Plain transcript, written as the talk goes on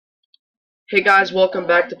Hey guys, welcome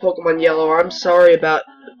back to Pokemon Yellow. I'm sorry about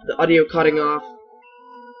the audio cutting off.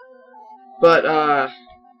 But,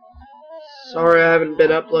 sorry I haven't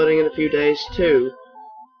been uploading in a few days, too.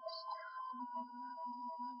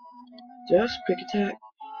 Just quick attack.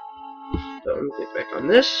 So, let me click back on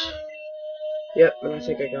this. Yep, and I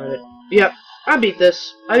think I got it. Yep, I beat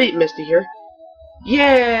this. I beat Misty here.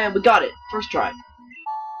 Yeah, we got it. First try.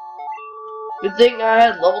 Good thing I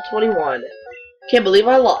had level 21. Can't believe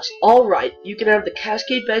I lost. Alright, you can have the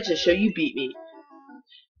Cascade Badge to show you beat me.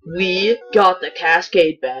 We got the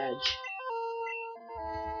Cascade Badge.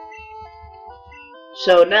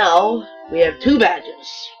 So now, we have 2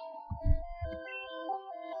 badges.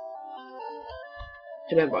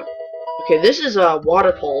 Can I have one? Okay, this is a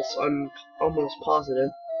Water Pulse, I'm almost positive.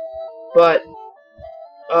 But,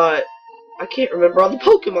 I can't remember all the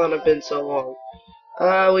Pokemon have been so long.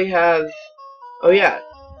 We have, oh yeah,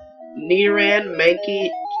 Nidoran, Mankey,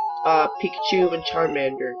 Pikachu, and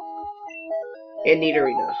Charmander. And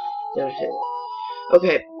Nidorina. That's it.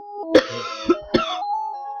 Okay.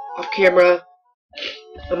 Off camera,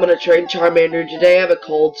 I'm gonna train Charmander. Today I have a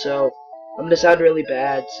cold, so I'm gonna sound really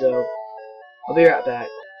bad, so I'll be right back.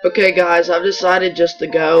 Okay guys, I've decided just to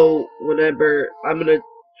go whenever I'm gonna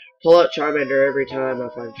pull out Charmander every time I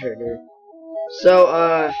find trainer. So,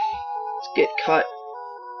 let's get cut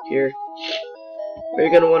here. What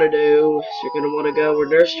you're gonna want to do is you're gonna want to go where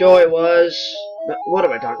Nurse Joy was. What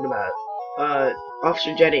am I talking about?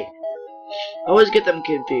 Officer Jenny. I always get them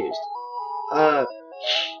confused. Oh,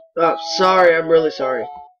 sorry, I'm really sorry.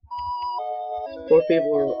 Poor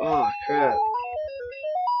people are. Oh, crap.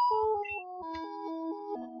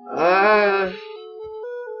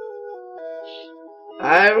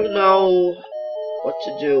 I don't know what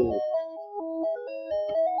to do.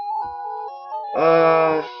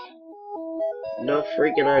 No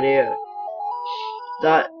freaking idea.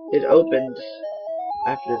 Thought it opened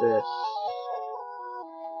after this.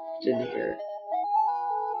 It's in here.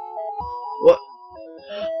 What?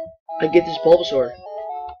 I get this Bulbasaur.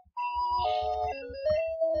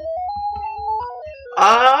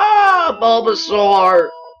 Ah, Bulbasaur!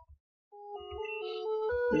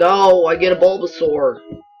 No, I get a Bulbasaur.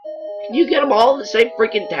 Can you get them all in the same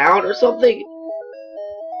freaking town or something?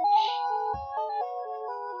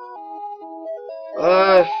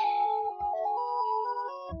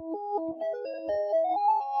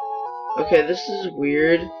 Okay, this is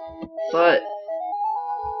weird, but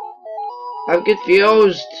I'm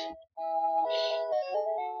confused.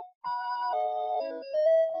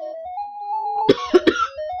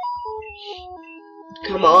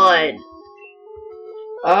 Come on.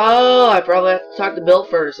 Oh, I probably have to talk to Bill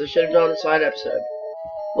first. I should have done a side episode.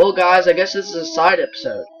 Well, guys, I guess this is a side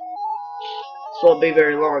episode. This won't be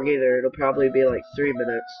very long either. It'll probably be like 3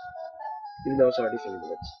 minutes. Even though it's already 3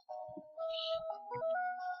 minutes.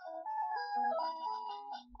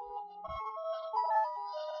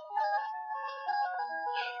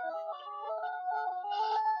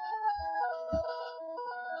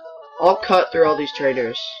 I'll cut through all these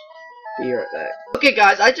trainers. Be right back. Okay,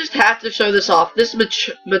 guys, I just have to show this off. This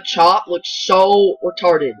Machop looks so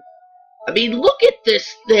retarded. I mean, look at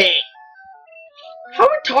this thing. How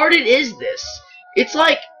retarded is this? It's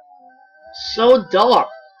like so dumb.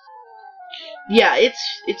 Yeah,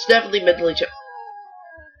 it's definitely mentally challenged.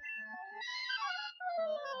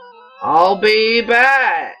 I'll be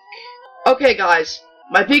back. Okay, guys,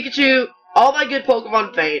 my Pikachu, all my good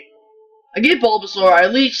Pokemon faint. I get Bulbasaur. I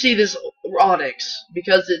at least see this Onyx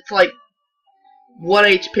because it's like 1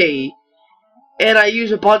 HP, and I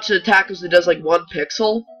use a bunch of tackles that does like 1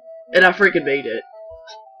 pixel, and I freaking made it.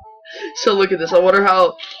 So look at this. I wonder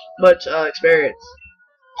how much experience.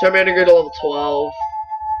 Charmander grew to level 12.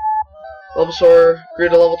 Bulbasaur grew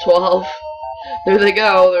to level 12. There they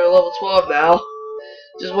go. They're level 12 now.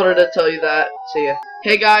 Just wanted to tell you that. See ya.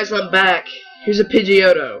 Hey guys, I'm back. Here's a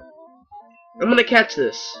Pidgeotto. I'm gonna catch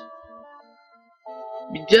this.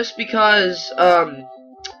 Just because,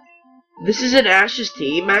 this is an Ash's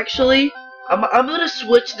team, actually. I'm gonna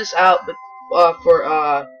switch this out, but,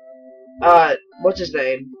 for, what's his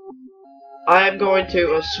name? I am going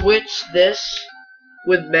to, switch this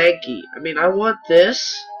with Mankey. I mean, I want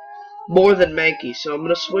this more than Mankey, so I'm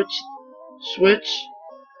gonna switch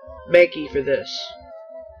Mankey for this.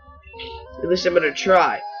 At least I'm gonna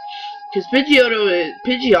try. Because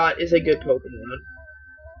Pidgeot is a good Pokemon.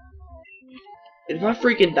 And if I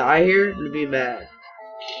freaking die here, I'm gonna be mad.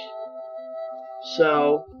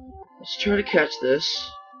 So, let's try to catch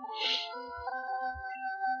this.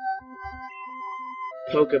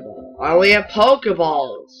 Pokeball. I only have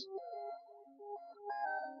Pokeballs!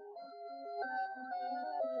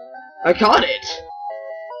 I caught it!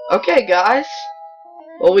 Okay, guys.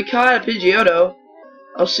 Well, we caught a Pidgeotto.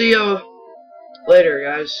 I'll see you later,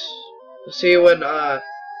 guys. I'll see you when I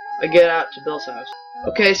get out to Bill's house.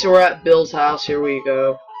 Okay, so we're at Bill's house. Here we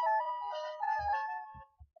go.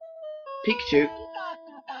 Pikachu.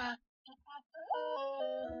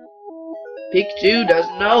 Pikachu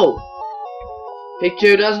doesn't know.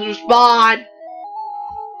 Pikachu doesn't respond.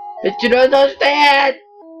 Pikachu doesn't understand.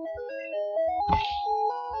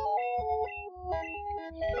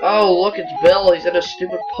 Oh, look, it's Bill. He's in a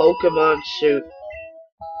stupid Pokemon suit.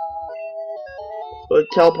 Would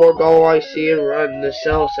teleport, go I see and run the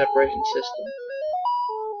cell separation system.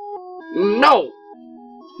 No!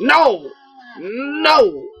 No!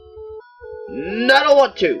 No! I don't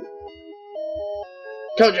want to!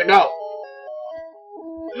 Told you no!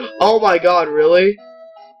 Oh my god, really?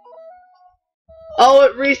 Oh,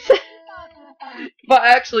 it resets! If I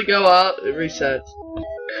actually go out, it resets.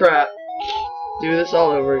 Crap. Do this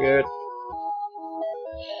all over again.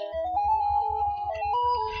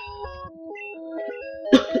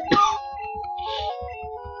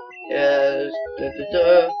 Yes. Da, da,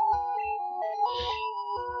 da.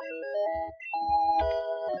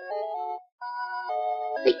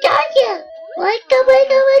 We got you! Wicka,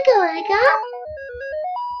 wicka, wicka, wicka!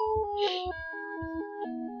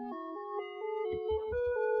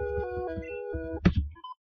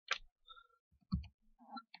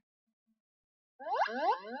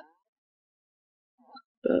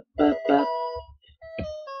 Ba, ba, ba.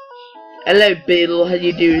 Hello, Beetle. How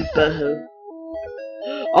you doing, butthole?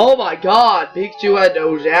 Oh my god! Pikachu had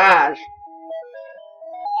those eyes.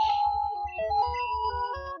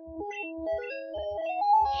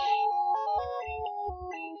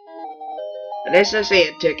 An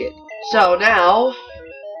SSN ticket. So now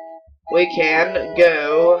we can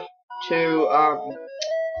go to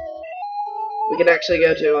we can actually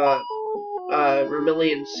go to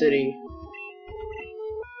Vermilion City.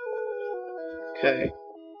 Okay.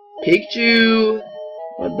 Pikachu!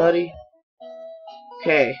 Come on, buddy.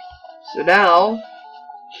 Okay. So now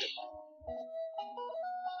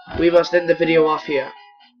we must end the video off here.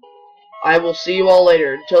 I will see you all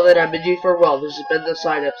later. Until then, I bid you farewell. This has been the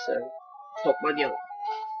side episode. Pokemon Yellow.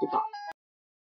 Goodbye.